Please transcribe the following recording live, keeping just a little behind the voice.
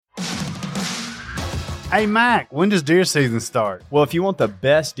Hey, Mac, when does deer season start? Well, if you want the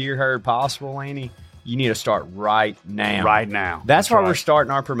best deer herd possible, Laney, you need to start right now. Right now. That's why we're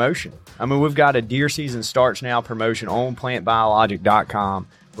starting our promotion. I mean, we've got a deer season starts now promotion on plantbiologic.com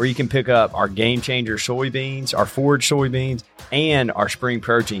where you can pick up our Game Changer soybeans, our forage soybeans, and our spring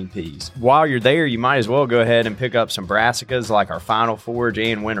protein peas. While you're there, you might as well go ahead and pick up some brassicas like our final forage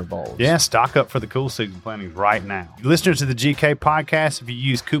and winter bulbs. Yeah, stock up for the cool season plantings right now. Listeners to the GK podcast, if you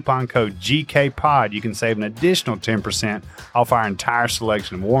use coupon code GKPOD, you can save an additional 10% off our entire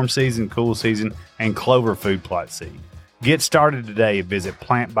selection of warm season, cool season, and clover food plot seed. Get started today. Visit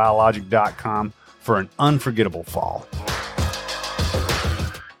plantbiologic.com for an unforgettable fall.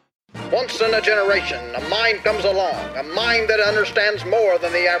 Once in a generation, a mind comes along, a mind that understands more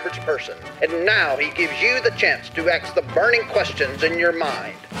than the average person. And now he gives you the chance to ask the burning questions in your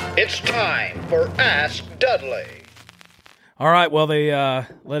mind. It's time for Ask Dudley. All right, well, they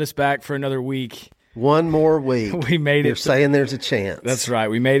let us back for another week. One more week. We made it. You're saying there's a chance. That's right.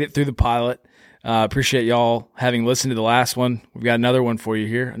 We made it through the pilot. Appreciate y'all having listened to the last one. We've got another one for you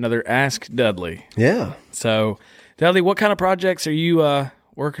here, another Ask Dudley. Yeah. So, Dudley, what kind of projects are you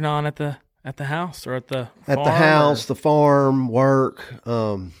working on at the house or at the farm? At the house, the farm, work.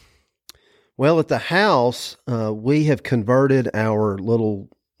 Well, at the house, we have converted our little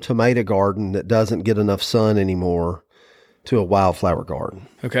tomato garden that doesn't get enough sun anymore to a wildflower garden.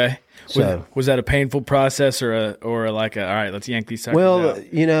 Okay. So was that a painful process or like all right, let's yank these suckers well,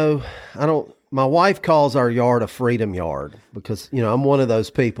 out? you know, my wife calls our yard a freedom yard because, you know, I'm one of those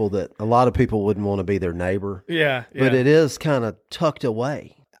people that a lot of people wouldn't want to be their neighbor. Yeah. But it is kind of tucked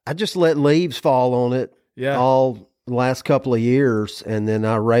away. I just let leaves fall on it all the last couple of years, and then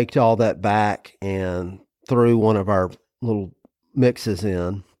I raked all that back and threw one of our little mixes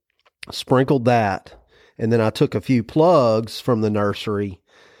in, sprinkled that, and then I took a few plugs from the nursery,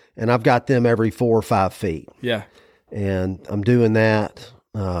 and I've got them every 4 or 5 feet. Yeah. And I'm doing that.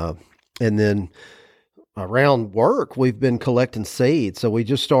 And then around work, we've been collecting seeds. So we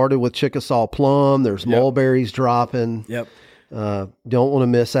just started with Chickasaw plum. There's mulberries dropping. Yep. Don't want to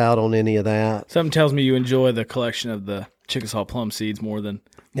miss out on any of that. Something tells me you enjoy the collection of the Chickasaw plum seeds more than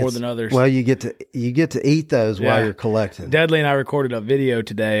others. Well, you get to eat those while you're collecting. Dudley and I recorded a video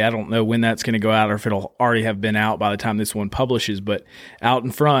today. I don't know when that's going to go out or if it'll already have been out by the time this one publishes, but out in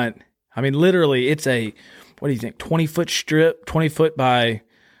front, I mean, literally it's a, what do you think, 20-foot strip, 20 foot by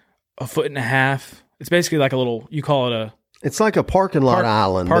a foot and a half. It's basically like a little, you call it it's like a parking lot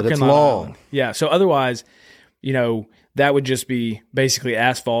island, but it's long. Island. Yeah. So otherwise, you know, that would just be basically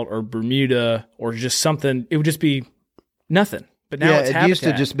asphalt or Bermuda or just something. It would just be nothing. But now it's habitat. It used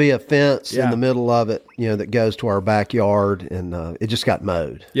to just be a fence in the middle of it, you know, that goes to our backyard, and it just got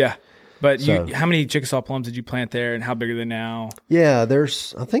mowed. Yeah. But how many Chickasaw plums did you plant there, and how big are they now? Yeah,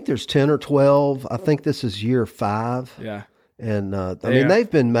 I think there's 10 or 12. I think this is year 5. Yeah. And I mean,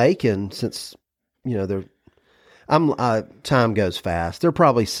 they've been making since, you know, time goes fast. They're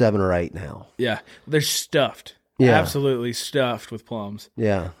probably 7 or 8 now. Yeah. They're stuffed. Yeah. Absolutely stuffed with plums.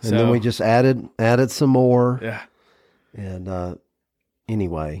 Yeah. And then we just added some more. Yeah. And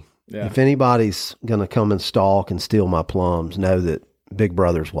anyway, if anybody's going to come and stalk and steal my plums, know that Big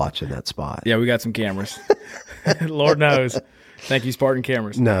Brother's watching that spot. Yeah, we got some cameras. Lord knows. Thank you, Spartan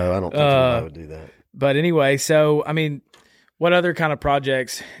Cameras. No, I don't think anybody would do that. But anyway, so, I mean, what other kind of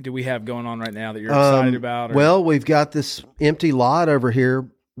projects do we have going on right now that you're excited about? Well, we've got this empty lot over here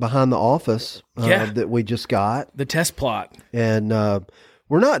behind the office that we just got. The test plot. And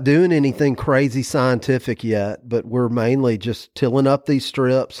we're not doing anything crazy scientific yet, but we're mainly just tilling up these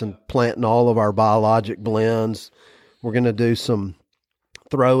strips and planting all of our biologic blends. We're going to do some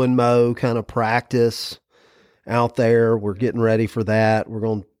throw and mow kind of practice out there. We're getting ready for that. We're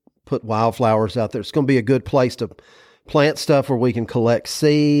going to put wildflowers out there. It's going to be a good place to plant stuff where we can collect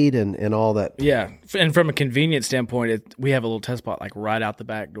seed and all that. Yeah. And from a convenience standpoint, we have a little test plot like right out the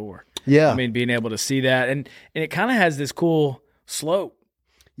back door. Yeah. I mean, being able to see that. And it kind of has this cool slope.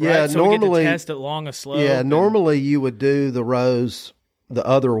 Yeah. Right? So normally, we get to test it along a slope. Yeah. Normally you would do the rows the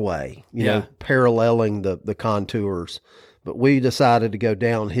other way, you know, paralleling the contours. But we decided to go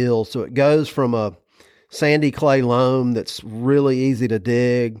downhill. So it goes from a sandy clay loam that's really easy to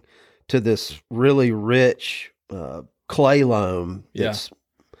dig to this really rich clay loam that's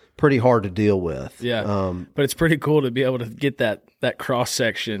pretty hard to deal with. Yeah. But it's pretty cool to be able to get that cross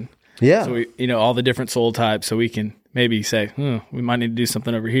section. Yeah. So we, all the different soil types, so we can maybe say, we might need to do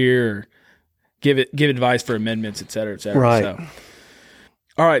something over here, or give advice for amendments, et cetera, et cetera. Right. So,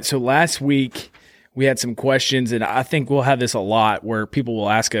 all right. So last week we had some questions, and I think we'll have this a lot where people will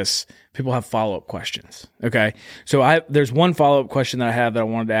ask us, people have follow-up questions. Okay. So there's one follow-up question that I have that I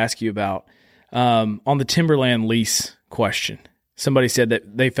wanted to ask you about. On the timberland lease question, somebody said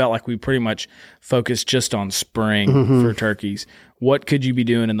that they felt like we pretty much focused just on spring for turkeys. What could you be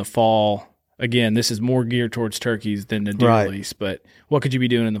doing in the fall? Again, this is more geared towards turkeys than the deer lease, but what could you be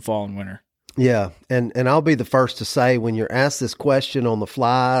doing in the fall and winter? Yeah, and I'll be the first to say, when you're asked this question on the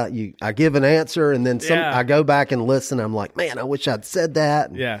fly, I give an answer, and then I go back and listen. I'm like, man, I wish I'd said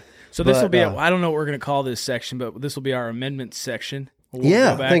that. Yeah. So this will be, I don't know what we're going to call this section, but this will be our amendments section.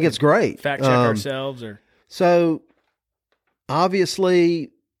 I think it's great. Fact check ourselves. So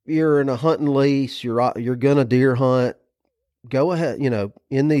obviously you're in a hunting lease, you're going to deer hunt. Go ahead,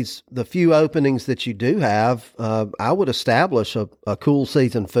 in the few openings that you do have, I would establish a cool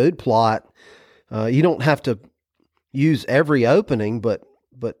season food plot. You don't have to use every opening, but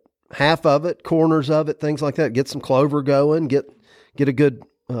half of it, corners of it, things like that. Get some clover going, get a good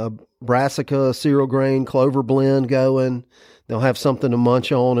brassica cereal grain clover blend going. They'll have something to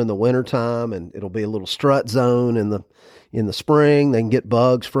munch on in the wintertime, and it'll be a little strut zone in the spring. They can get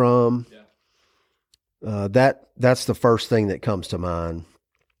bugs from. That's the first thing that comes to mind.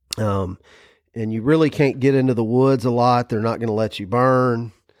 And you really can't get into the woods a lot. They're not going to let you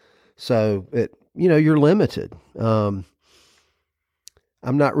burn. So you're limited. I'm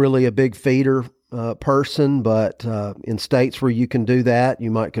not really a big feeder person, but in states where you can do that,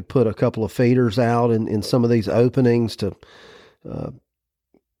 you could put a couple of feeders out in some of these openings to,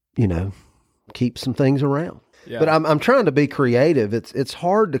 keep some things around. Yeah. But I'm trying to be creative. It's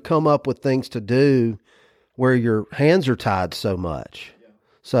hard to come up with things to do where your hands are tied so much. Yeah.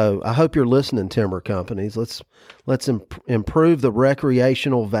 So I hope you're listening, timber companies. Let's improve the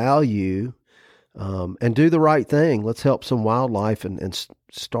recreational value and do the right thing. Let's help some wildlife and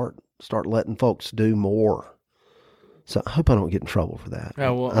start letting folks do more. So I hope I don't get in trouble for that.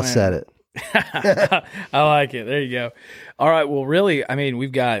 Oh, well, I said it. I like it. There you go. All right. Well, really,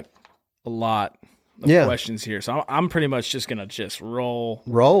 we've got a lot of questions here. So I'm pretty much just going to roll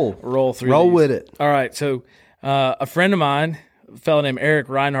through these. With it. All right. So a friend of mine, a fellow named Eric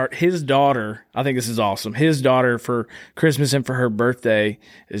Reinhardt, his daughter, I think this is awesome. His daughter for Christmas and for her birthday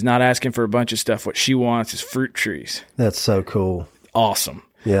is not asking for a bunch of stuff. What she wants is fruit trees. That's so cool. Awesome.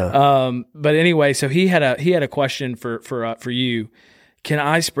 Yeah. But anyway, so he had a question for you. Can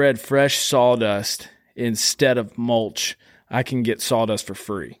I spread fresh sawdust instead of mulch? I can get sawdust for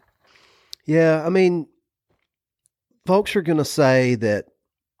free. Yeah, folks are going to say that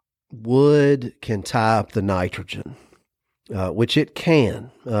wood can tie up the nitrogen, which it can.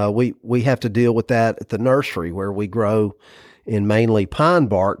 We have to deal with that at the nursery where we grow in mainly pine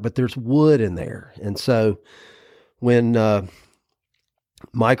bark, but there's wood in there. And so when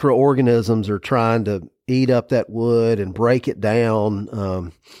microorganisms are trying to eat up that wood and break it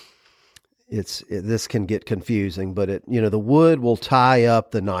down, this can get confusing, but the wood will tie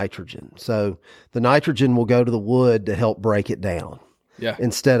up the nitrogen. So the nitrogen will go to the wood to help break it down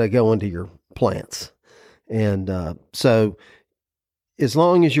instead of going to your plants. And so as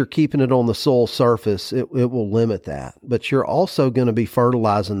long as you're keeping it on the soil surface, it will limit that. But you're also going to be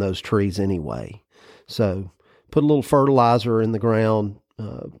fertilizing those trees anyway. So put a little fertilizer in the ground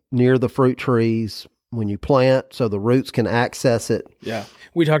near the fruit trees when you plant so the roots can access it. Yeah.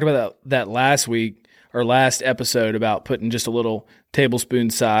 We talked about that last week or last episode about putting just a little tablespoon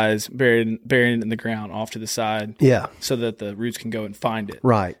size, burying it in the ground off to the side. Yeah. So that the roots can go and find it.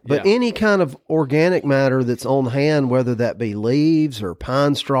 Right. But any kind of organic matter that's on hand, whether that be leaves or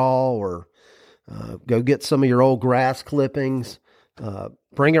pine straw or go get some of your old grass clippings,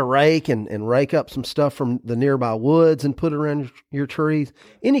 bring a rake and rake up some stuff from the nearby woods and put it around your trees.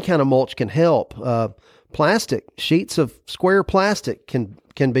 Any kind of mulch can help. Plastic, sheets of square plastic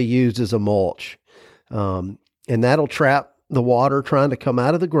can be used as a mulch. And that'll trap the water trying to come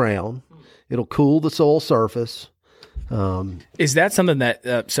out of the ground. It'll cool the soil surface. Is that something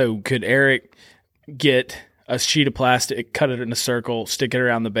that, so could Eric get a sheet of plastic, cut it in a circle, stick it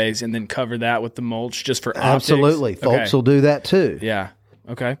around the base, and then cover that with the mulch just for optics? Absolutely. Folks will do that too. Yeah.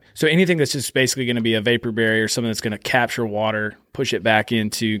 Okay. So anything that's just basically going to be a vapor barrier, something that's going to capture water, push it back in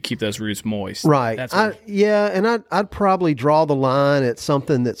to keep those roots moist. Right. I'd probably draw the line at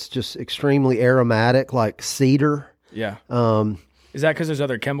something that's just extremely aromatic, like cedar. Yeah. Is that because there's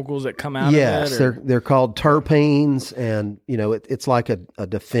other chemicals that come out of it? Yes, they're called terpenes, and it's like a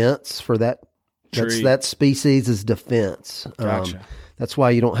defense for that. That species is defense. Gotcha. That's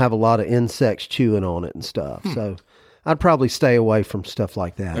why you don't have a lot of insects chewing on it and stuff. So I'd probably stay away from stuff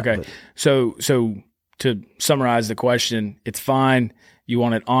like that. Okay. But. So to summarize the question, it's fine. You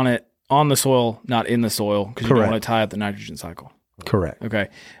want it on the soil, not in the soil, because you don't want to tie up the nitrogen cycle. Correct. Okay.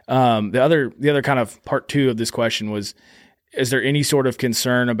 The other kind of part two of this question was, is there any sort of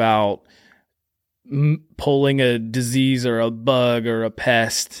concern about pulling a disease or a bug or a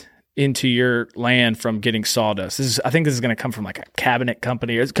pest into your land from getting sawdust. I think this is going to come from like a cabinet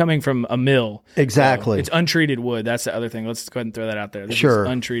company, or it's coming from a mill. Exactly. So it's untreated wood. That's the other thing. Let's go ahead and throw that out there. This Sure. is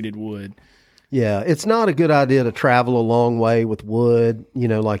untreated wood. Yeah, it's not a good idea to travel a long way with wood.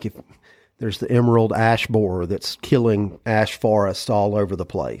 Like if there's the emerald ash borer that's killing ash forests all over the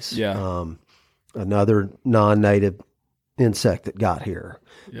place. Yeah. Another non-native insect that got here.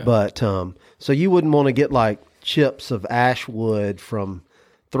 Yeah. But so you wouldn't want to get like chips of ash wood from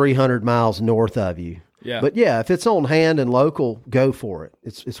 300 miles north of you. Yeah. But yeah, if it's on hand and local, go for it.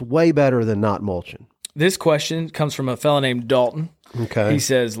 It's way better than not mulching. This question comes from a fellow named Dalton. Okay. He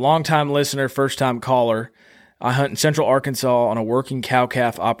says, longtime listener, first-time caller. I hunt in central Arkansas on a working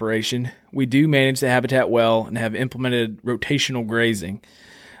cow-calf operation. We do manage the habitat well and have implemented rotational grazing.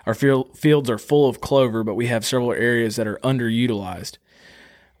 Our fields are full of clover, but we have several areas that are underutilized.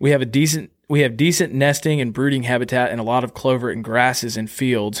 We have decent nesting and brooding habitat and a lot of clover and grasses in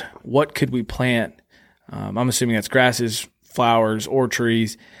fields. What could we plant? I'm assuming that's grasses, flowers, or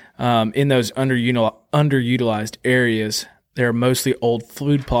trees in those underutilized areas. They're mostly old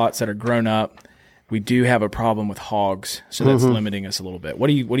food plots that are grown up. We do have a problem with hogs, so that's limiting us a little bit. What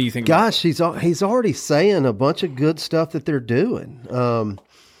do you think? Gosh, he's already saying a bunch of good stuff that they're doing.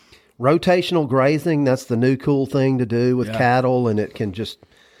 Rotational grazing, that's the new cool thing to do with cattle, and it can just,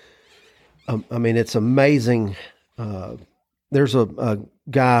 it's amazing. There's a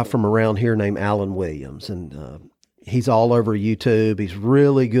guy from around here named Alan Williams, and he's all over YouTube. He's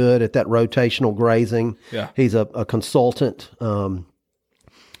really good at that rotational grazing. Yeah. He's a consultant.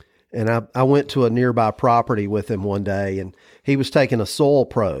 And I went to a nearby property with him one day, and he was taking a soil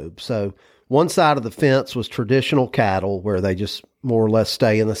probe. So one side of the fence was traditional cattle, where they just more or less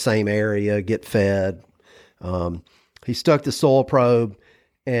stay in the same area, get fed. He stuck the soil probe,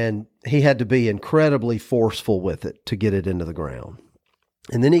 and he had to be incredibly forceful with it to get it into the ground.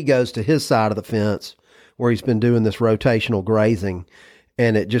 And then he goes to his side of the fence, where he's been doing this rotational grazing,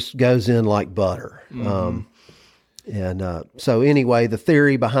 and it just goes in like butter. So anyway, the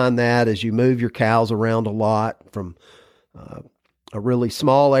theory behind that is you move your cows around a lot from a really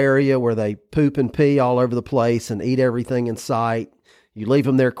small area where they poop and pee all over the place and eat everything in sight. You leave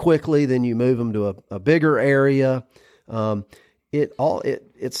them there quickly, then you move them to a bigger area.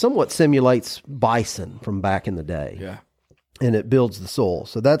 It somewhat simulates bison from back in the day. Yeah. And it builds the soil.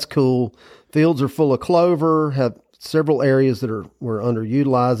 So that's cool. Fields are full of clover, have several areas that we're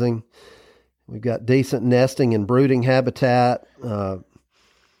underutilizing. We've got decent nesting and brooding habitat.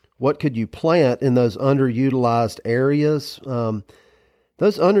 What could you plant in those underutilized areas?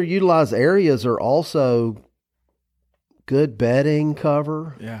 Those underutilized areas are also good bedding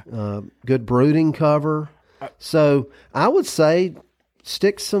cover, good brooding cover. So I would say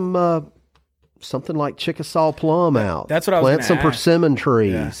stick some something like Chickasaw plum out. That's what I was Plant some gonna ask. persimmon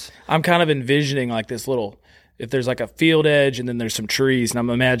trees. Yeah. I'm kind of envisioning like this little, if there's like a field edge and then there's some trees, and I'm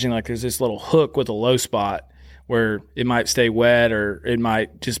imagining like there's this little hook with a low spot where it might stay wet, or it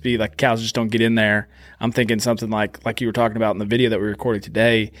might just be like cows just don't get in there. I'm thinking something like you were talking about in the video that we recorded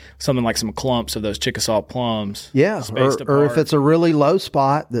today, something like some clumps of those Chickasaw plums. Yeah, spaced or if apart. it's a really low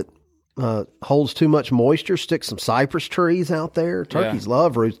spot that holds too much moisture, stick some cypress trees out there. Turkeys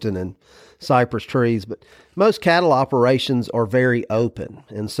love roosting in cypress trees, but most cattle operations are very open.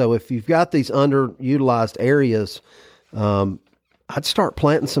 And so if you've got these underutilized areas, I'd start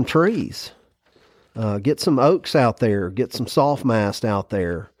planting some trees. Get some oaks out there, get some soft mast out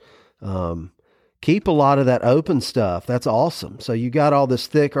there. Keep a lot of that open stuff. That's awesome. So you got all this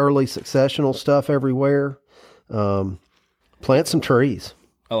thick early successional stuff everywhere. Plant some trees.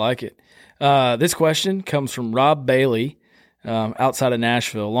 I like it. This question comes from Rob Bailey, outside of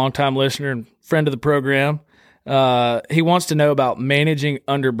Nashville, longtime listener and friend of the program. He wants to know about managing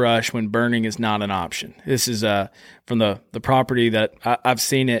underbrush when burning is not an option. This is from the property that I've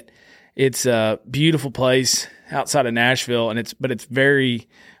seen it. It's a beautiful place outside of Nashville, but it's very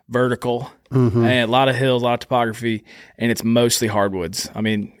vertical and a lot of hills, a lot of topography, and it's mostly hardwoods.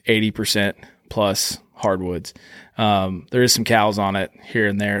 80% plus hardwoods. There is some cows on it here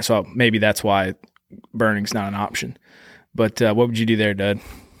and there, so maybe that's why burning's not an option. But what would you do there, Dud?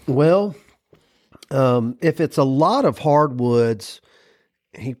 Well, if it's a lot of hardwoods,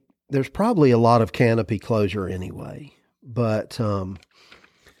 there's probably a lot of canopy closure anyway. But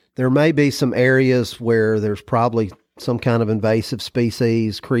there may be some areas where there's probably some kind of invasive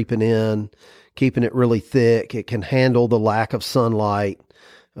species creeping in, keeping it really thick. It can handle the lack of sunlight.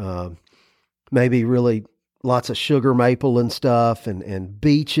 Maybe really lots of sugar maple and stuff, and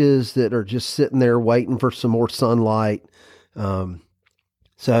beeches that are just sitting there waiting for some more sunlight.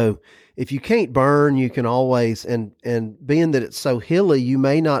 So if you can't burn, you can always, and being that it's so hilly, you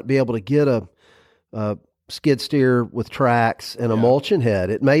may not be able to get a skid steer with tracks and a mulching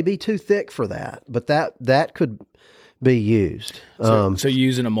head. It may be too thick for that, but that could be used. So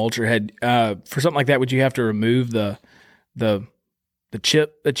using a mulcher head for something like that, would you have to remove the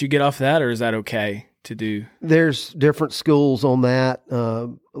chip that you get off that, or is that okay to do? There's different schools on that. A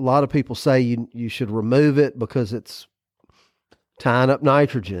lot of people say you should remove it because it's tying up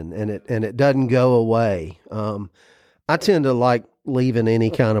nitrogen and it doesn't go away. I tend to like leaving any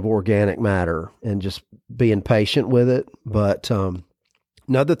kind of organic matter and just being patient with it. But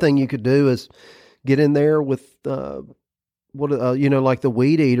another thing you could do is get in there with like the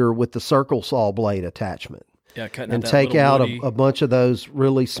weed eater with the circle saw blade attachment. Yeah, cutting and take out a bunch of those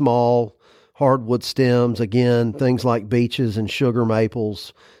really small hardwood stems. Again, things like beeches and sugar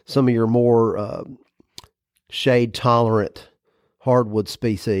maples, some of your more shade tolerant hardwood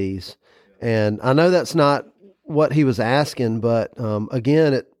species. And I know that's not what he was asking, but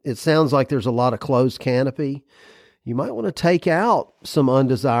again, it sounds like there's a lot of closed canopy. You might want to take out some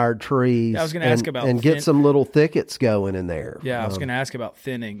undesired trees. I was going to ask about and get some little thickets going in there. Yeah, I was going to ask about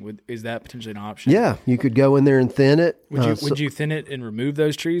thinning. Is that potentially an option? Yeah, you could go in there and thin it. Would you thin it and remove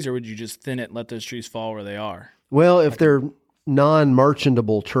those trees, or would you just thin it and let those trees fall where they are? Well, if they're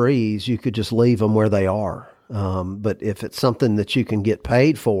non-merchantable trees, you could just leave them where they are. But if it's something that you can get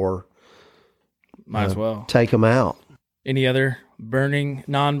paid for, might as well take them out. Any other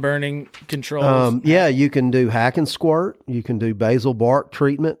non-burning controls? Yeah, you can do hack and squirt. You can do basal bark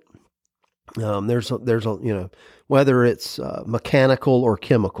treatment. There's a whether it's mechanical or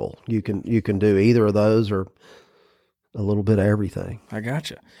chemical, you can do either of those or a little bit of everything. I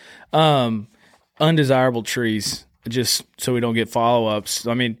gotcha. Undesirable trees, just so we don't get follow-ups.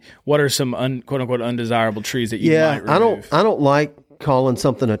 I mean, what are some quote unquote undesirable trees that you might remove? I don't like calling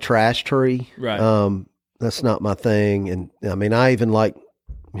something a trash tree. Right. That's not my thing. And I mean, I even like,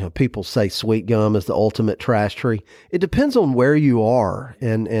 people say sweet gum is the ultimate trash tree. It depends on where you are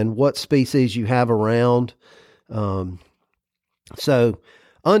and what species you have around. So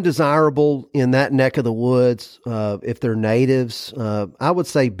undesirable in that neck of the woods, if they're natives, I would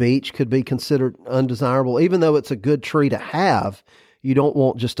say beech could be considered undesirable. Even though it's a good tree to have, you don't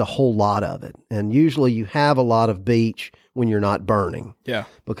want just a whole lot of it. And usually you have a lot of beech when you're not burning. Yeah.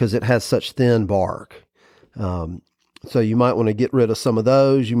 Because it has such thin bark. So you might want to get rid of some of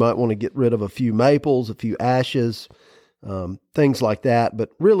those. You might want to get rid of a few maples, a few ashes, things like that. But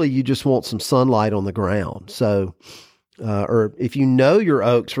really, you just want some sunlight on the ground. So, or if you know your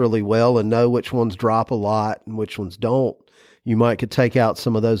oaks really well and know which ones drop a lot and which ones don't, you could take out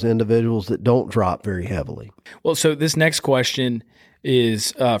some of those individuals that don't drop very heavily. Well, so this next question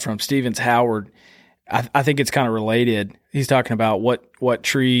is from Stevens Howard. I think it's kind of related. He's talking about what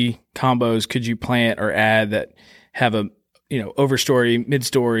tree combos could you plant or add that have a overstory,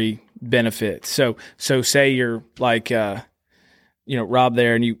 midstory benefit. So say you're like Rob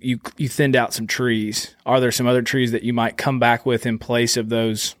there, and you thinned out some trees. Are there some other trees that you might come back with in place of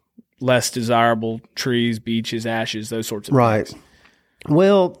those less desirable trees, beeches, ashes, those sorts of things?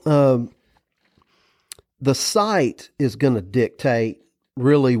 Well, the site is going to dictate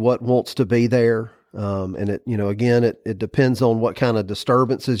really what wants to be there. And it depends on what kind of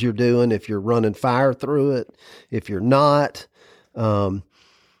disturbances you're doing, if you're running fire through it, if you're not. And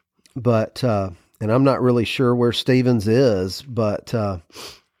I'm not really sure where Stevens is, but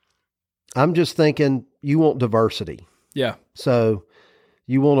I'm just thinking you want diversity. Yeah. So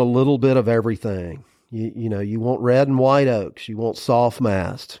you want a little bit of everything. You want red and white oaks. You want soft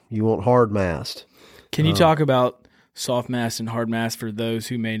mast. You want hard mast. Can you talk about soft mast and hard mast for those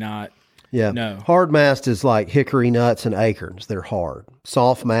who may not? Yeah. No. Hard mast is like hickory nuts and acorns. They're hard.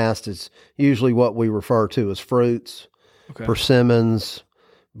 Soft mast is usually what we refer to as fruits, persimmons,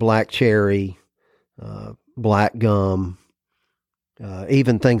 black cherry, black gum,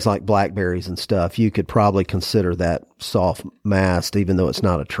 even things like blackberries and stuff. You could probably consider that soft mast, even though it's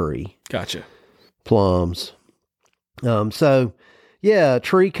not a tree. Gotcha. Plums. Tree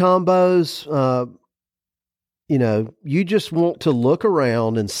combos, you just want to look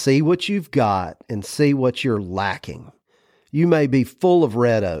around and see what you've got and see what you're lacking. You may be full of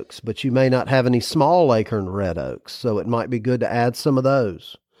red oaks, but you may not have any small acorn red oaks. So it might be good to add some of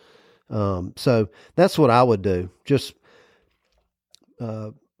those. So that's what I would do. Just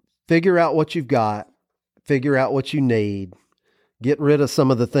figure out what you've got, figure out what you need, get rid of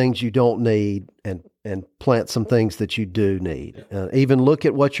some of the things you don't need, and plant some things that you do need. Even look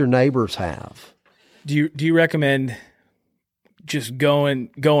at what your neighbors have. Do you recommend just going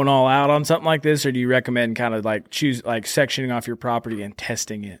all out on something like this, or do you recommend kind of like sectioning off your property and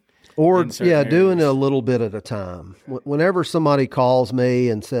testing it? Or areas? doing it a little bit at a time. Whenever somebody calls me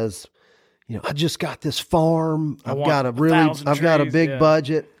and says, I just got this farm, I've got a big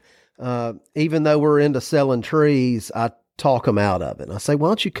budget. Even though we're into selling trees, I talk them out of it. And I say, why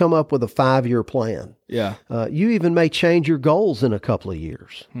don't you come up with a 5-year plan? Yeah. You even may change your goals in a couple of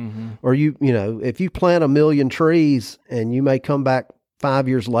years. Or if you plant 1 million trees and you may come back 5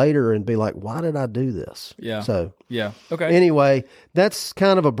 years later and be like, why did I do this? Yeah. So, yeah. Okay. Anyway, that's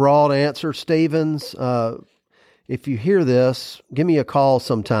kind of a broad answer, Stevens. If you hear this, give me a call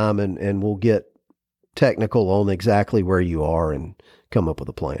sometime and we'll get technical on exactly where you are and come up with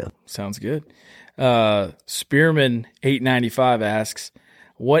a plan. Sounds good. Spearman 895 asks,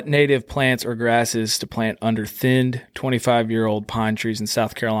 what native plants or grasses to plant under thinned 25-year-old pine trees in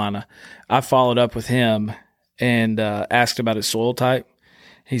South Carolina? I followed up with him and asked about his soil type.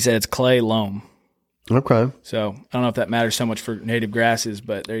 He said it's clay loam. Okay. So I don't know if that matters so much for native grasses,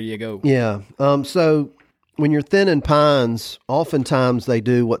 but there you go. Yeah. So when you're thinning pines, oftentimes they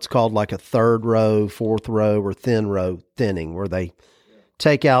do what's called like a 3rd row, 4th row, or thin row thinning, where they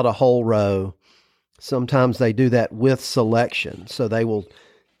take out a whole row. Sometimes they do that with selection. So they will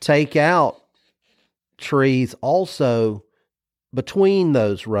take out trees also between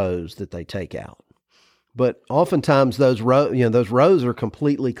those rows that they take out. But oftentimes those rows are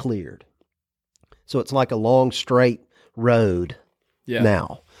completely cleared. So it's like a long straight road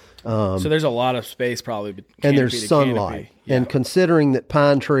now. So there's a lot of space probably. And there's sunlight. Yeah. And considering that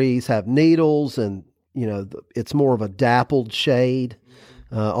pine trees have needles and, it's more of a dappled shade,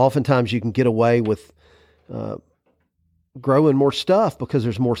 oftentimes you can get away with growing more stuff because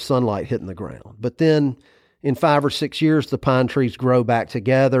there's more sunlight hitting the ground. But then in 5 or 6 years, the pine trees grow back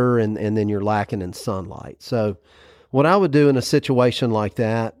together and then you're lacking in sunlight. So what I would do in a situation like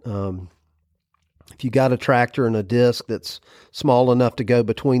that, if you got a tractor and a disc that's small enough to go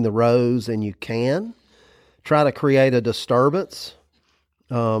between the rows and you can, try to create a disturbance.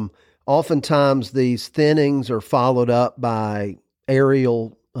 Oftentimes these thinnings are followed up by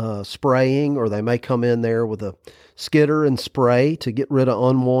aerial spraying, or they may come in there with a skidder and spray to get rid of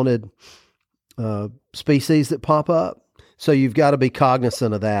unwanted species that pop up. So you've got to be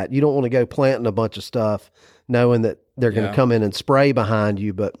cognizant of that. You don't want to go planting a bunch of stuff knowing that they're going to come in and spray behind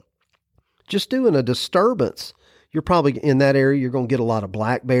you, but just doing a disturbance, you're probably in that area, you're going to get a lot of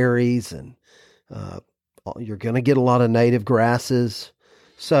blackberries and you're going to get a lot of native grasses.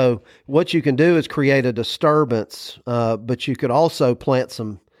 So what you can do is create a disturbance, but you could also plant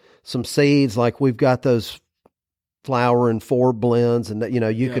some seeds. Like we've got those flower and forb blends, and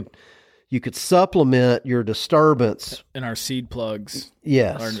you could supplement your disturbance in our seed plugs.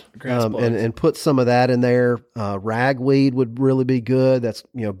 Yes, our grass plugs. and put some of that in there. Ragweed would really be good. That's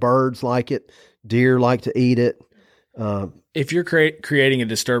birds like it, deer like to eat it. If you're creating a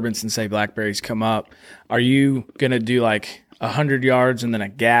disturbance and say blackberries come up, are you going to do like 100 yards and then a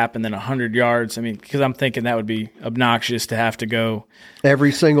gap and then 100 yards? I mean, because I'm thinking that would be obnoxious to have to go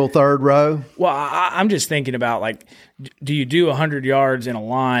every single 3rd row. Well, I'm just thinking about like, do you do 100 yards in a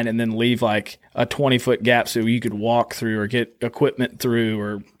line and then leave like a 20-foot gap so you could walk through or get equipment through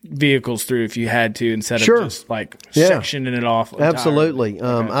or vehicles through if you had to, instead of just like sectioning it off entirely? Absolutely.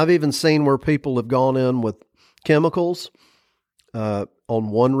 Okay. I've even seen where people have gone in with chemicals on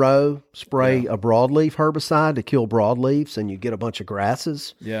one row, spray a broadleaf herbicide to kill broadleaves, and you get a bunch of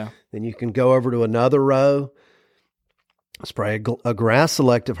grasses. Yeah. Then you can go over to another row, spray a grass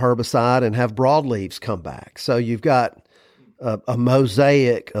selective herbicide, and have broadleaves come back. So you've got a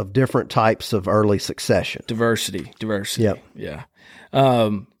mosaic of different types of early succession. Diversity. Yep. Yeah.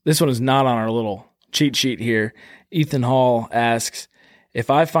 This one is not on our little cheat sheet here. Ethan Hall asks, if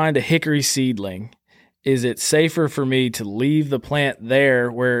I find a hickory seedling, is it safer for me to leave the plant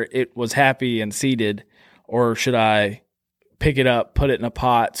there where it was happy and seeded, or should I pick it up, put it in a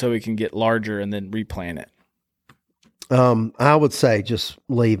pot so it can get larger and then replant it? I would say just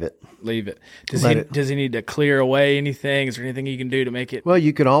leave it. Leave it. Does he need to clear away anything? Is there anything he can do to make it? Well,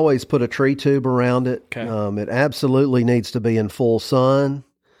 you could always put a tree tube around it. Okay. It absolutely needs to be in full sun.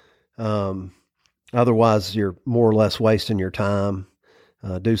 Otherwise, you're more or less wasting your time.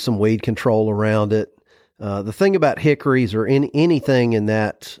 Do some weed control around it. The thing about hickories or anything in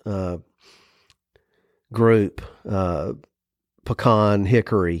that group, pecan,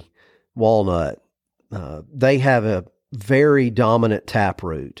 hickory, walnut, they have a very dominant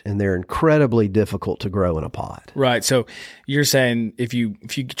taproot, and they're incredibly difficult to grow in a pot. Right. So you're saying if you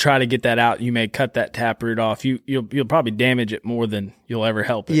try to get that out, you may cut that taproot off. You'll probably damage it more than you'll ever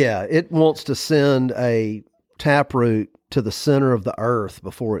help it. Yeah, it wants to send a taproot to the center of the earth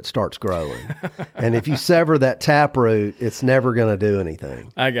before it starts growing. And if you sever that taproot, it's never going to do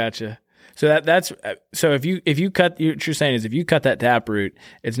anything. I gotcha. So that's so if you cut, what you're saying is if you cut that taproot,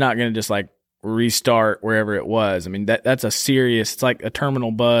 it's not going to just like restart wherever it was. I mean, that's a serious, it's like a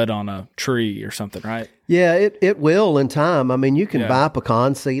terminal bud on a tree or something, right? Yeah, it will in time. I mean, you can buy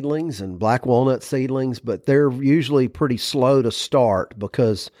pecan seedlings and black walnut seedlings, but they're usually pretty slow to start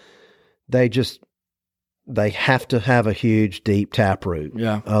because they have to have a huge, deep taproot.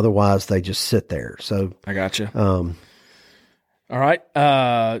 Yeah. Otherwise, they just sit there. So I gotcha. All right.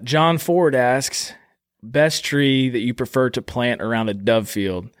 John Ford asks, best tree that you prefer to plant around a dove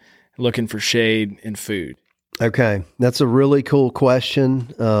field, looking for shade and food. Okay, that's a really cool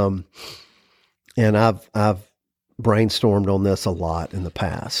question, and I've brainstormed on this a lot in the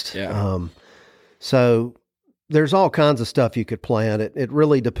past. Yeah. So there's all kinds of stuff you could plant. It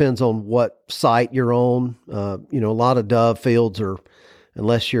really depends on what site you're on. A lot of dove fields are,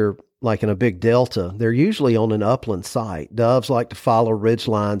 unless you're like in a big delta, they're usually on an upland site. Doves like to follow ridge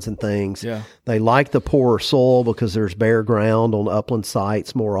lines and things. Yeah. They like the poorer soil because there's bare ground on upland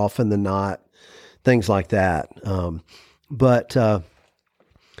sites more often than not, things like that.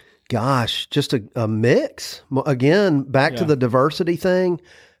 Gosh, just a mix. Again, back to the diversity thing.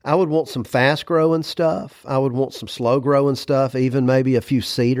 I would want some fast growing stuff. I would want some slow growing stuff, even maybe a few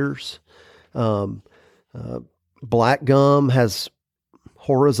cedars. Black gum has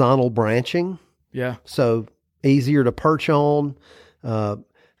horizontal branching. Yeah. So easier to perch on.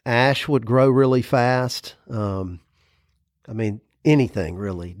 Ash would grow really fast. Anything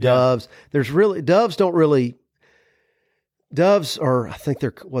really. Doves. Doves are, I think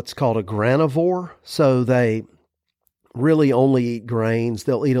they're what's called a granivore. So they really only eat grains.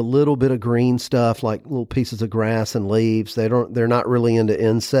 They'll eat a little bit of green stuff like little pieces of grass and leaves. They're not really into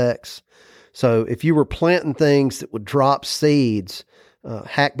insects. So if you were planting things that would drop seeds,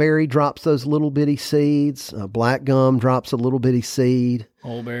 hackberry drops those little bitty seeds. Black gum drops a little bitty seed.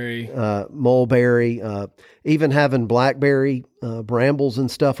 Mulberry. Even having blackberry brambles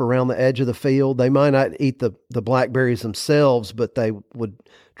and stuff around the edge of the field. They might not eat the blackberries themselves, but they would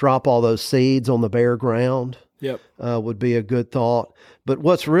drop all those seeds on the bare ground. Yep. Would be a good thought. But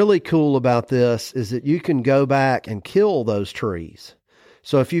what's really cool about this is that you can go back and kill those trees.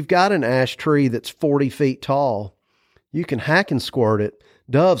 So if you've got an ash tree that's 40 feet tall, you can hack and squirt it.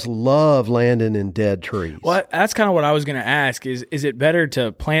 Doves love landing in dead trees. Well, that's kind of what I was going to ask. Is it better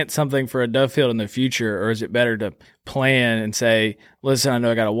to plant something for a dove field in the future, or is it better to plan and say, listen, I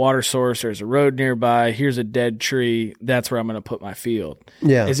know I got a water source, there's a road nearby, here's a dead tree, that's where I'm going to put my field?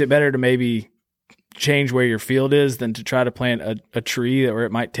 Yeah. Is it better to maybe change where your field is than to try to plant a tree where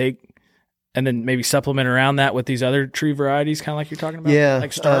it might take, and then maybe supplement around that with these other tree varieties, kind of like you're talking about? Yeah.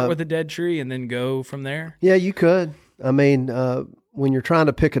 Like start with a dead tree and then go from there? Yeah, you could. I mean, when you're trying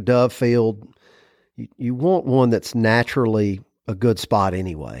to pick a dove field, you want one that's naturally a good spot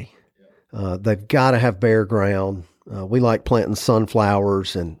anyway. They've got to have bare ground. We like planting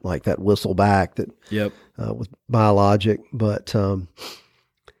sunflowers and like that whistleback with biologic. But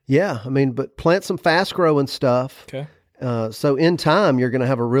but plant some fast growing stuff. Okay. So in time, you're going to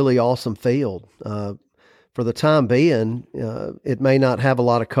have a really awesome field. For the time being, it may not have a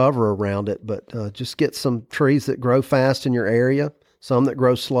lot of cover around it, but just get some trees that grow fast in your area, some that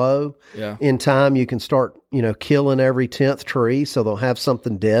grow slow. Yeah. In time, you can start, killing every 10th tree, so they'll have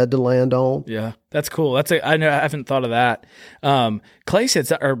something dead to land on. Yeah, that's cool. I know I haven't thought of that. Clay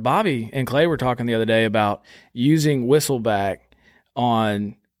said, or Bobby and Clay were talking the other day about using whistleback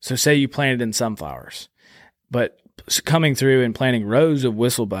on. So say you planted in sunflowers, but coming through and planting rows of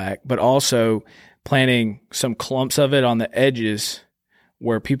whistleback, but also planting some clumps of it on the edges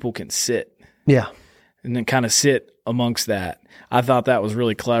where people can sit. Yeah. And then kind of sit amongst that. I thought that was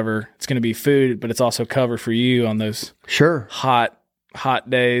really clever. It's going to be food, but it's also cover for you on those hot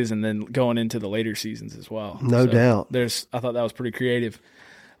days and then going into the later seasons as well. No doubt. I thought that was pretty creative.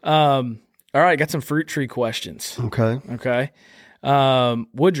 All right, got some fruit tree questions. Okay.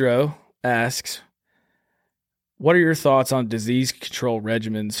 Woodrow asks, what are your thoughts on disease control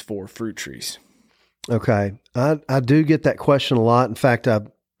regimens for fruit trees? Okay. I do get that question a lot. In fact, I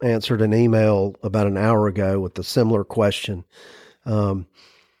answered an email about an hour ago with a similar question.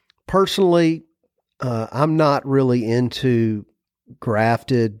 Personally, I'm not really into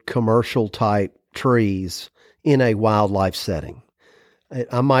grafted commercial type trees in a wildlife setting.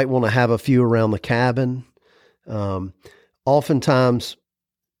 I might want to have a few around the cabin. Oftentimes,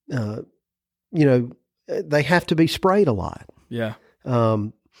 they have to be sprayed a lot. Yeah.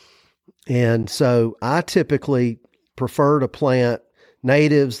 And so I typically prefer to plant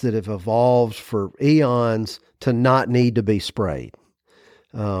natives that have evolved for eons to not need to be sprayed.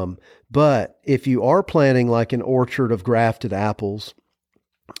 But if you are planting like an orchard of grafted apples,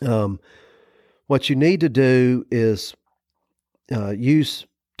 what you need to do is use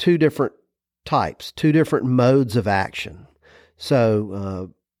two different types, two different modes of action.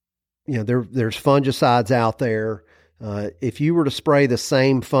 So, there's fungicides out there. If you were to spray the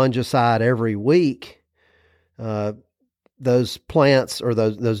same fungicide every week, those plants or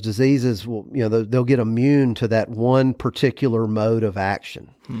those diseases will, they'll get immune to that one particular mode of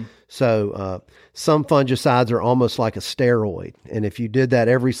action. So some fungicides are almost like a steroid. And if you did that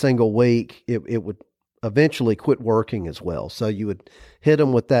every single week, it would eventually quit working as well. So you would hit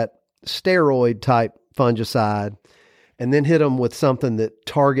them with that steroid type fungicide and then hit them with something that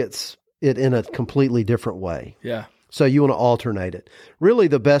targets it in a completely different way. Yeah. So you want to alternate it. Really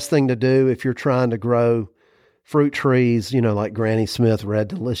the best thing to do if you're trying to grow fruit trees, like Granny Smith, Red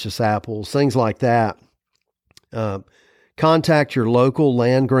Delicious apples, things like that, contact your local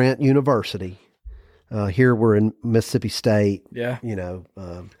land-grant university. Here we're in Mississippi State. Yeah.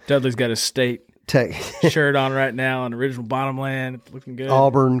 Dudley's got a state shirt on right now on original bottomland, looking good.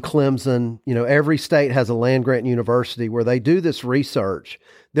 Auburn, Clemson, every state has a land-grant university where they do this research.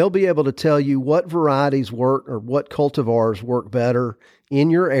 They'll be able to tell you what varieties work or what cultivars work better in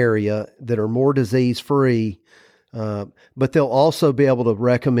your area that are more disease-free. But they'll also be able to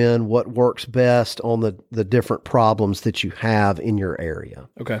recommend what works best on the different problems that you have in your area.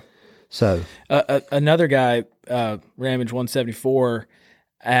 Okay. So another guy, Ramage 174,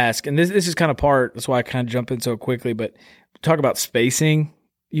 asked, and this is kind of that's why I kind of jump in so quickly, but talk about spacing.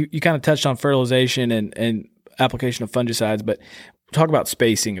 You kind of touched on fertilization and application of fungicides, but talk about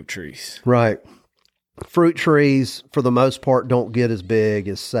spacing of trees. Right. Fruit trees, for the most part, don't get as big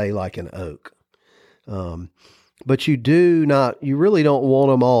as, say, like an oak. But you really don't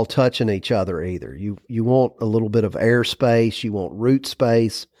want them all touching each other either. You want a little bit of air space. You want root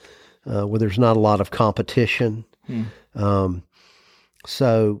space where there's not a lot of competition.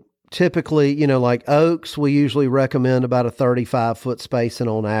 So typically, like oaks, we usually recommend about a 35-foot spacing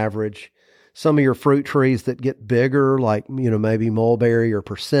on average. Some of your fruit trees that get bigger, like, maybe mulberry or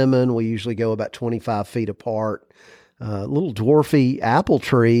persimmon, we usually go about 25 feet apart. Little dwarfy apple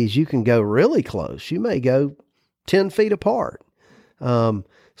trees, you can go really close. You may go 10 feet apart. Some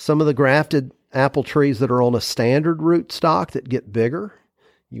of the grafted apple trees that are on a standard root stock that get bigger,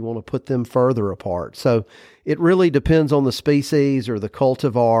 you want to put them further apart. So it really depends on the species or the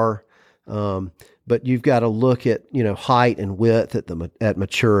cultivar, but you've got to look at, height and width at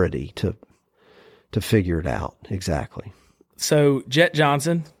maturity to figure it out exactly. So Jet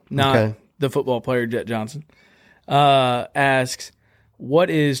Johnson, not the football player Jet Johnson, asks, what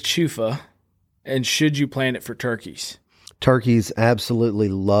is chufa and should you plant it for turkeys? Turkeys absolutely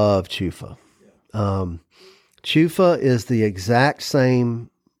love chufa. Chufa is the exact same,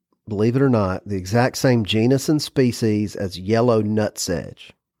 believe it or not, the exact same genus and species as yellow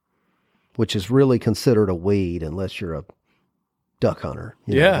nutsedge, which is really considered a weed unless you're a duck hunter.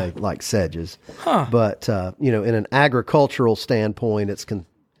 They like sedges. But, in an agricultural standpoint, it's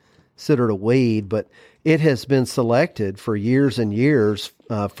considered a weed, but it has been selected for years and years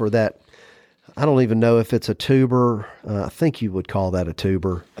for that. I don't even know if it's a tuber. I think you would call that a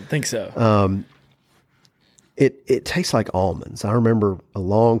tuber. I think so. It tastes like almonds. I remember a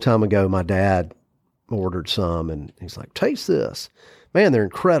long time ago, my dad ordered some and he's like, taste this. Man, they're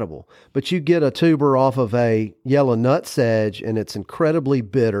incredible. But you get a tuber off of a yellow nutsedge and it's incredibly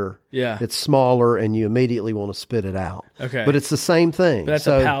bitter. Yeah. It's smaller and you immediately want to spit it out. Okay. But it's the same thing. But that's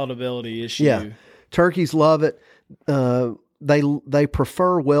a palatability issue. Yeah. Turkeys love it. They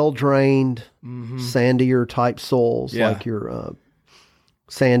prefer well-drained, sandier type soils like your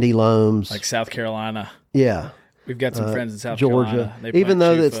sandy loams. Like South Carolina. Yeah. We've got some friends in South Georgia. Carolina. Even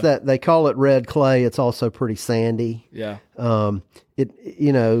though it's that they call it red clay, it's also pretty sandy. Yeah.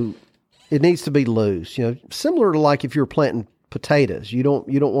 It needs to be loose. Similar to like if you're planting potatoes, you don't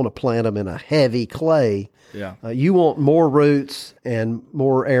want to plant them in a heavy clay. Yeah. You want more roots and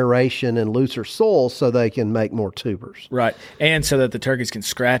more aeration and looser soil so they can make more tubers. Right. And so that the turkeys can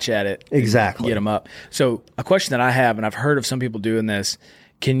scratch at it. Exactly. Get them up. So a question that I have, and I've heard of some people doing this,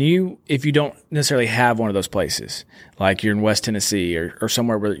 can you, if you don't necessarily have one of those places, like you're in West Tennessee or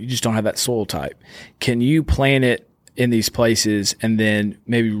somewhere where you just don't have that soil type, can you plant it in these places and then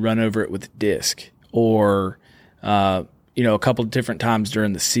maybe run over it with disc or, a couple of different times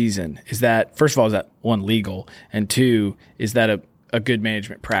during the season? Is that, first of all, is that one legal? And two, is that a good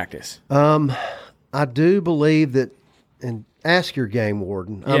management practice? I do believe that, and ask your game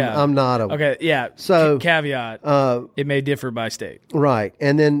warden. Yeah. I'm not a Okay, yeah. So, caveat, it may differ by state. right.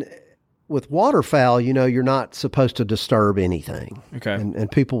 And then with waterfowl, you're not supposed to disturb anything. Okay.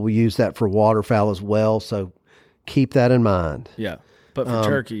 And people will use that for waterfowl as well. So keep that in mind. Yeah. But for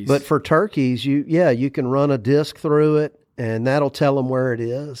turkeys. But for turkeys, you can run a disc through it, and that'll tell them where it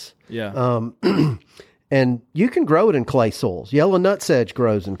is. Yeah. And you can grow it in clay soils. Yellow nutsedge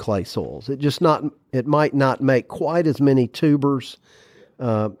grows in clay soils. It might not make quite as many tubers,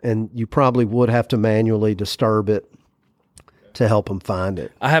 and you probably would have to manually disturb it to help them find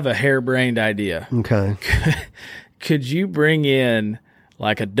it. I have a harebrained idea. Okay. Could you bring in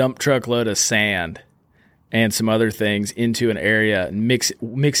like a dump truck load of sand and some other things into an area and mix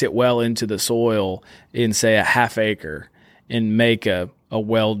it well into the soil in, say, a half acre and make a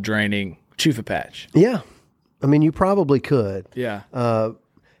well-draining chufa patch? Yeah. I mean, you probably could. Yeah.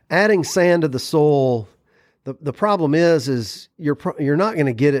 Adding sand to the soil, the problem is you're not going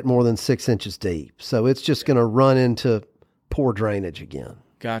to get it more than 6 inches deep. So it's just going to run into poor drainage again.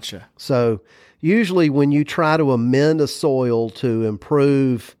 Gotcha. So usually when you try to amend a soil to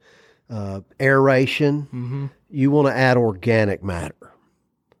improve aeration, you want to add organic matter.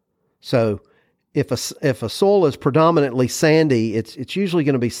 So if a soil is predominantly sandy, it's usually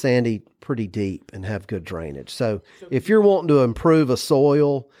going to be sandy pretty deep and have good drainage. So if you're wanting to improve a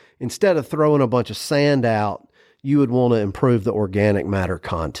soil, instead of throwing a bunch of sand out, you would want to improve the organic matter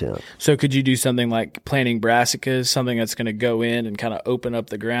content. So could you do something like planting brassicas, something that's going to go in and kind of open up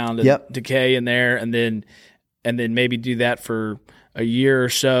the ground and decay in there, and then maybe do that for a year or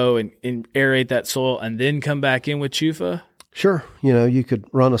so and aerate that soil and then come back in with chufa? Sure. You could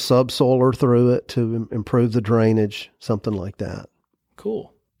run a subsoiler through it to improve the drainage, something like that.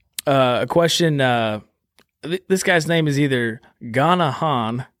 Cool. A question, this guy's name is either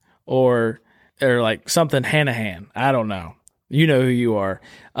Ganahan or like something Hanahan. I don't know. You know who you are.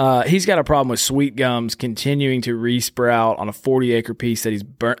 He's got a problem with sweet gums continuing to resprout on a 40-acre piece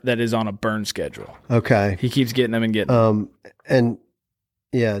that is on a burn schedule. Okay. He keeps getting them and getting them. And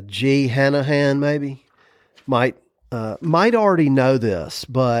yeah, G. Hanahan maybe might already know this,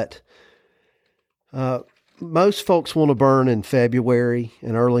 but most folks want to burn in February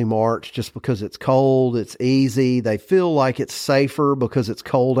and early March just because it's cold, it's easy. They feel like it's safer because it's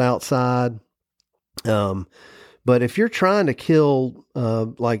cold outside. But if you're trying to kill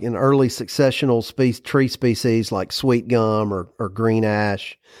like an early successional tree species like sweet gum or green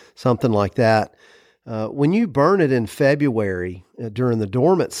ash, something like that, when you burn it in February during the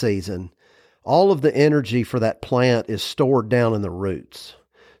dormant season, all of the energy for that plant is stored down in the roots.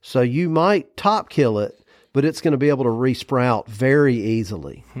 So you might top kill it, but it's going to be able to resprout very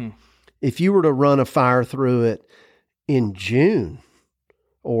easily. If you were to run a fire through it in June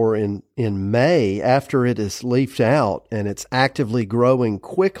or in May after it is leafed out and it's actively growing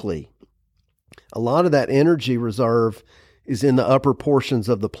quickly, a lot of that energy reserve is in the upper portions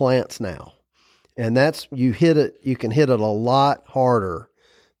of the plants now. And you can hit it a lot harder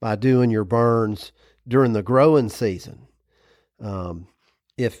by doing your burns during the growing season.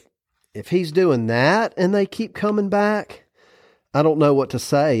 If he's doing that and they keep coming back, I don't know what to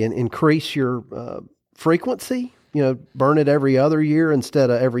say. And increase your frequency. Burn it every other year instead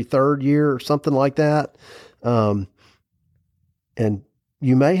of every third year or something like that. And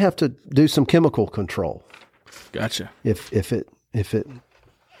you may have to do some chemical control. Gotcha. If it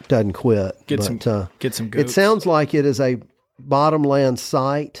doesn't quit. Get some goats. It sounds like it is a bottomland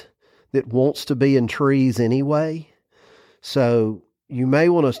site that wants to be in trees anyway. So you may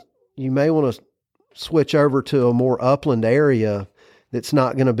want to switch over to a more upland area that's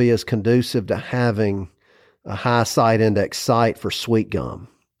not going to be as conducive to having a high site index site for sweet gum.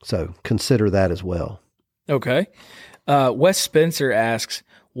 So consider that as well. Okay. Wes Spencer asks,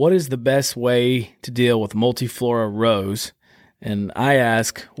 what is the best way to deal with multiflora rose? And I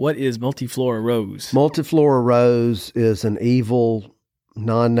ask, what is multiflora rose? Multiflora rose is an evil,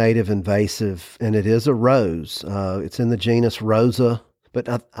 non-native invasive, and it is a rose. It's in the genus Rosa. But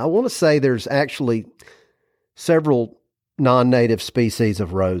I want to say there's actually several non-native species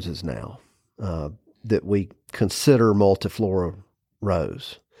of roses now that we consider multiflora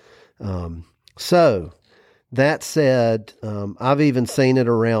rose. So that said, I've even seen it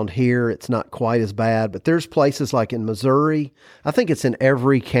around here. It's not quite as bad, but there's places like in Missouri. I think it's in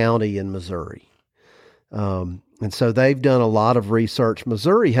every county in Missouri. And so they've done a lot of research.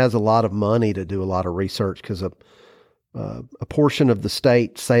 Missouri has a lot of money to do a lot of research because a portion of the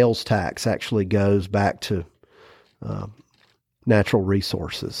state sales tax actually goes back to natural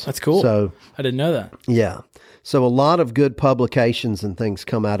resources. That's cool. So I didn't know that. Yeah. So a lot of good publications and things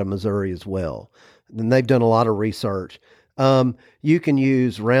come out of Missouri as well. And they've done a lot of research. You can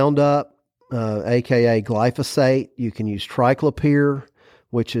use Roundup, aka glyphosate. You can use triclopyr,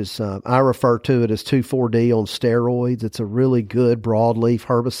 which is, I refer to it as 2,4-D on steroids. It's a really good broadleaf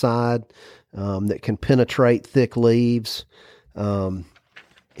herbicide that can penetrate thick leaves. Let's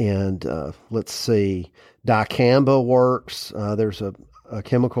see, dicamba works. There's a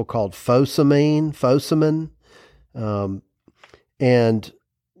chemical called fosamin. And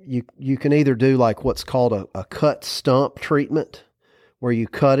you can either do like what's called a cut stump treatment, where you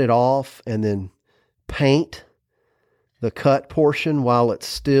cut it off and then paint the cut portion while it's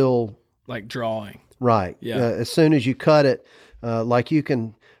still like drawing. Right. Yeah. As soon as you cut it, like you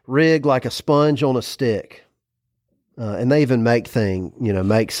can rig like a sponge on a stick. And they even make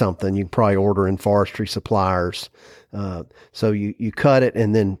something you can probably order in forestry suppliers. So you cut it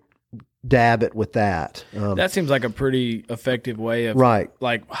and then dab it with that. That seems like a pretty effective way of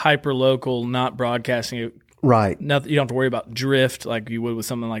like hyper local, not broadcasting it. Right. Nothing, you don't have to worry about drift like you would with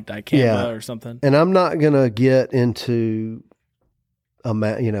something like dicamba or something. And I'm not going to get into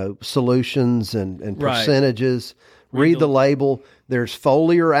solutions and percentages. Read the label. There's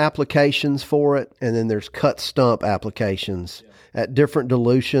foliar applications for it, and then there's cut stump applications at different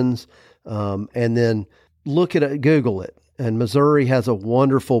dilutions. And then look at it, Google it. And Missouri has a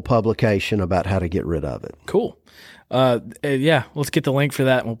wonderful publication about how to get rid of it. Cool. Let's get the link for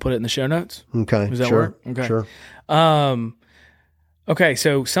that and we'll put it in the show notes. Okay. Does that sure. work? Okay. Sure. Okay.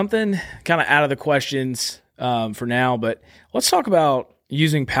 So something kind of out of the questions for now, but let's talk about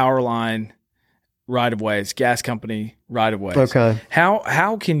using power line right-of-ways, gas company right-of-ways. Okay.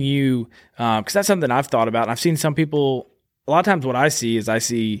 How can you, because that's something I've thought about, and I've seen some people, a lot of times what I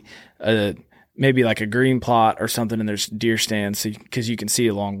see maybe like a green plot or something, and there's deer stands because you can see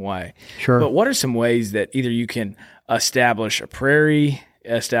a long way. Sure. But what are some ways that either you can establish a prairie,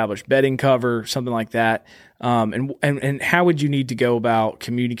 establish bedding cover, something like that, and how would you need to go about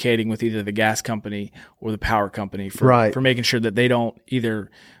communicating with either the gas company or the power company for making sure that they don't either,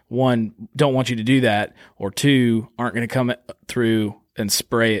 one, don't want you to do that, or two, aren't going to come through and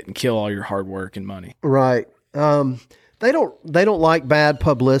spray it and kill all your hard work and money? Right. They don't like bad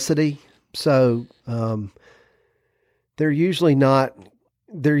publicity. So they're usually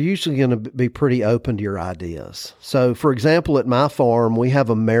going to be pretty open to your ideas. So, for example, at my farm, we have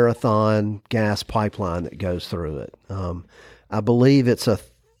a marathon gas pipeline that goes through it. I believe it's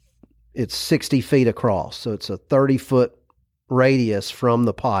 60 feet across, so it's a 30-foot radius from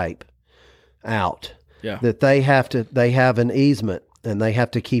the pipe out. Yeah. That they have an easement and they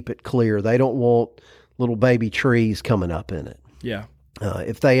have to keep it clear. They don't want little baby trees coming up in it. Yeah.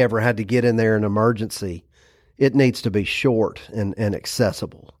 If they ever had to get in there in emergency, it needs to be short and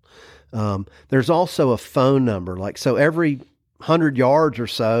accessible. There's also a phone number. So every 100 yards or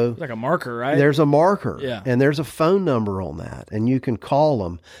so, like a marker, right? There's a marker. Yeah. And there's a phone number on that, and you can call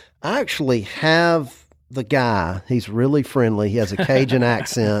them. I actually have the guy, he's really friendly. He has a Cajun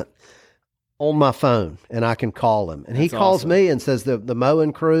accent on my phone, and I can call him. And he calls me and says the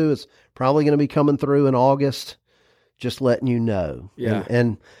mowing crew is probably going to be coming through in August. Just letting you know. Yeah.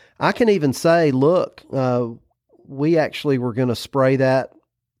 And I can even say, look, we actually were going to spray that,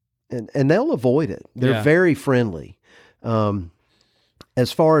 and they'll avoid it. They're very friendly.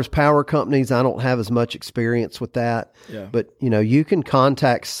 As far as power companies, I don't have as much experience with that. Yeah. But, you can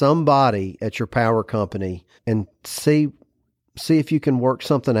contact somebody at your power company and see if you can work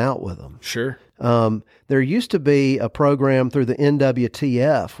something out with them. Sure. There used to be a program through the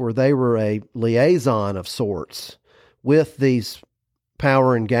NWTF where they were a liaison of sorts with these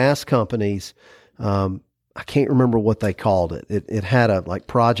power and gas companies. I can't remember what they called it. It had a like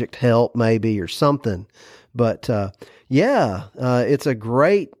Project Help maybe or something. But it's a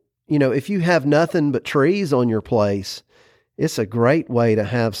great, if you have nothing but trees on your place, it's a great way to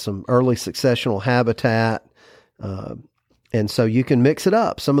have some early successional habitat. And so you can mix it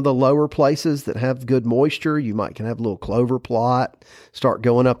up. Some of the lower places that have good moisture, you can have a little clover plot, start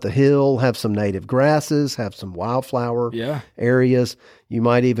going up the hill, have some native grasses, have some wildflower areas. You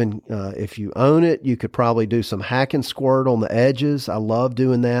might even, if you own it, you could probably do some hack and squirt on the edges. I love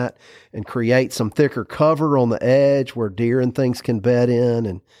doing that, and create some thicker cover on the edge where deer and things can bed in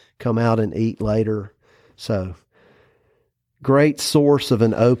and come out and eat later. So great source of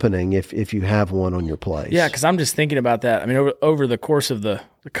an opening if you have one on your place. Yeah, because I'm just thinking about that. I mean, over the course of the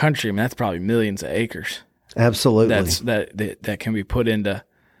country, that's probably millions of acres. Absolutely. That can be put into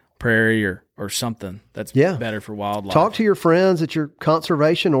prairie or something that's better for wildlife. Talk to your friends at your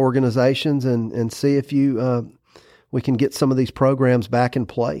conservation organizations and see if we can get some of these programs back in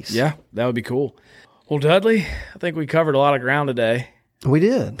place. Yeah, that would be cool. Well, Dudley, I think we covered a lot of ground today. We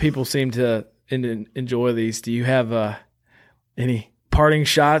did. People seem to enjoy these. Do you have Any parting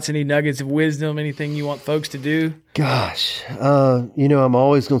shots, any nuggets of wisdom, anything you want folks to do? Gosh, I'm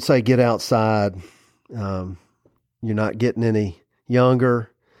always going to say get outside. You're not getting any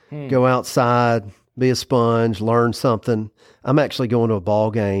younger. Go outside, be a sponge, learn something. I'm actually going to a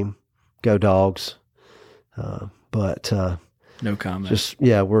ball game. Go Dogs. But no comment.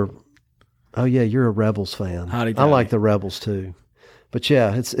 You're a Rebels fan. Howdy, I like the Rebels too. But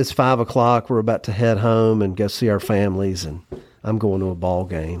yeah, it's 5:00. We're about to head home and go see our families, and I'm going to a ball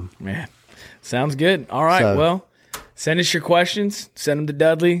game. Man, sounds good. All right, well, send us your questions. Send them to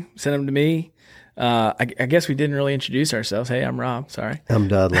Dudley. Send them to me. I guess we didn't really introduce ourselves. Hey, I'm Rob. Sorry. I'm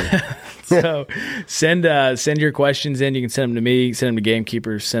Dudley. So send your questions in. You can send them to me. Send them to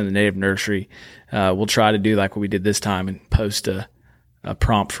Gamekeepers. Send them to Native Nursery. We'll try to do like what we did this time and post a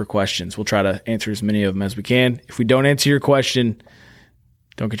prompt for questions. We'll try to answer as many of them as we can. If we don't answer your question,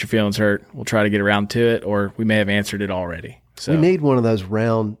 don't get your feelings hurt. We'll try to get around to it, or we may have answered it already. So we need one of those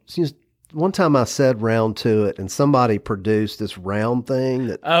round. One time I said round to it, and somebody produced this round thing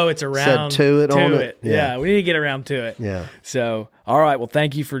that it's a round said to it on it. Yeah, we need to get around to it. Yeah. So, all right. Well,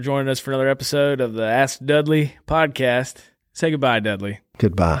 thank you for joining us for another episode of the Ask Dudley podcast. Say goodbye, Dudley.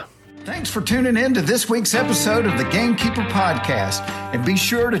 Goodbye. Thanks for tuning in to this week's episode of the Gamekeeper Podcast, and be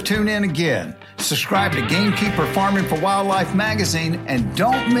sure to tune in again. Subscribe to Gamekeeper Farming for Wildlife magazine, and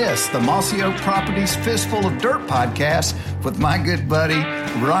don't miss the Mossy Oak Properties Fistful of Dirt podcast with my good buddy,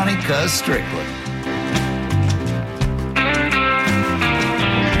 Ronnie Cuz Strickland.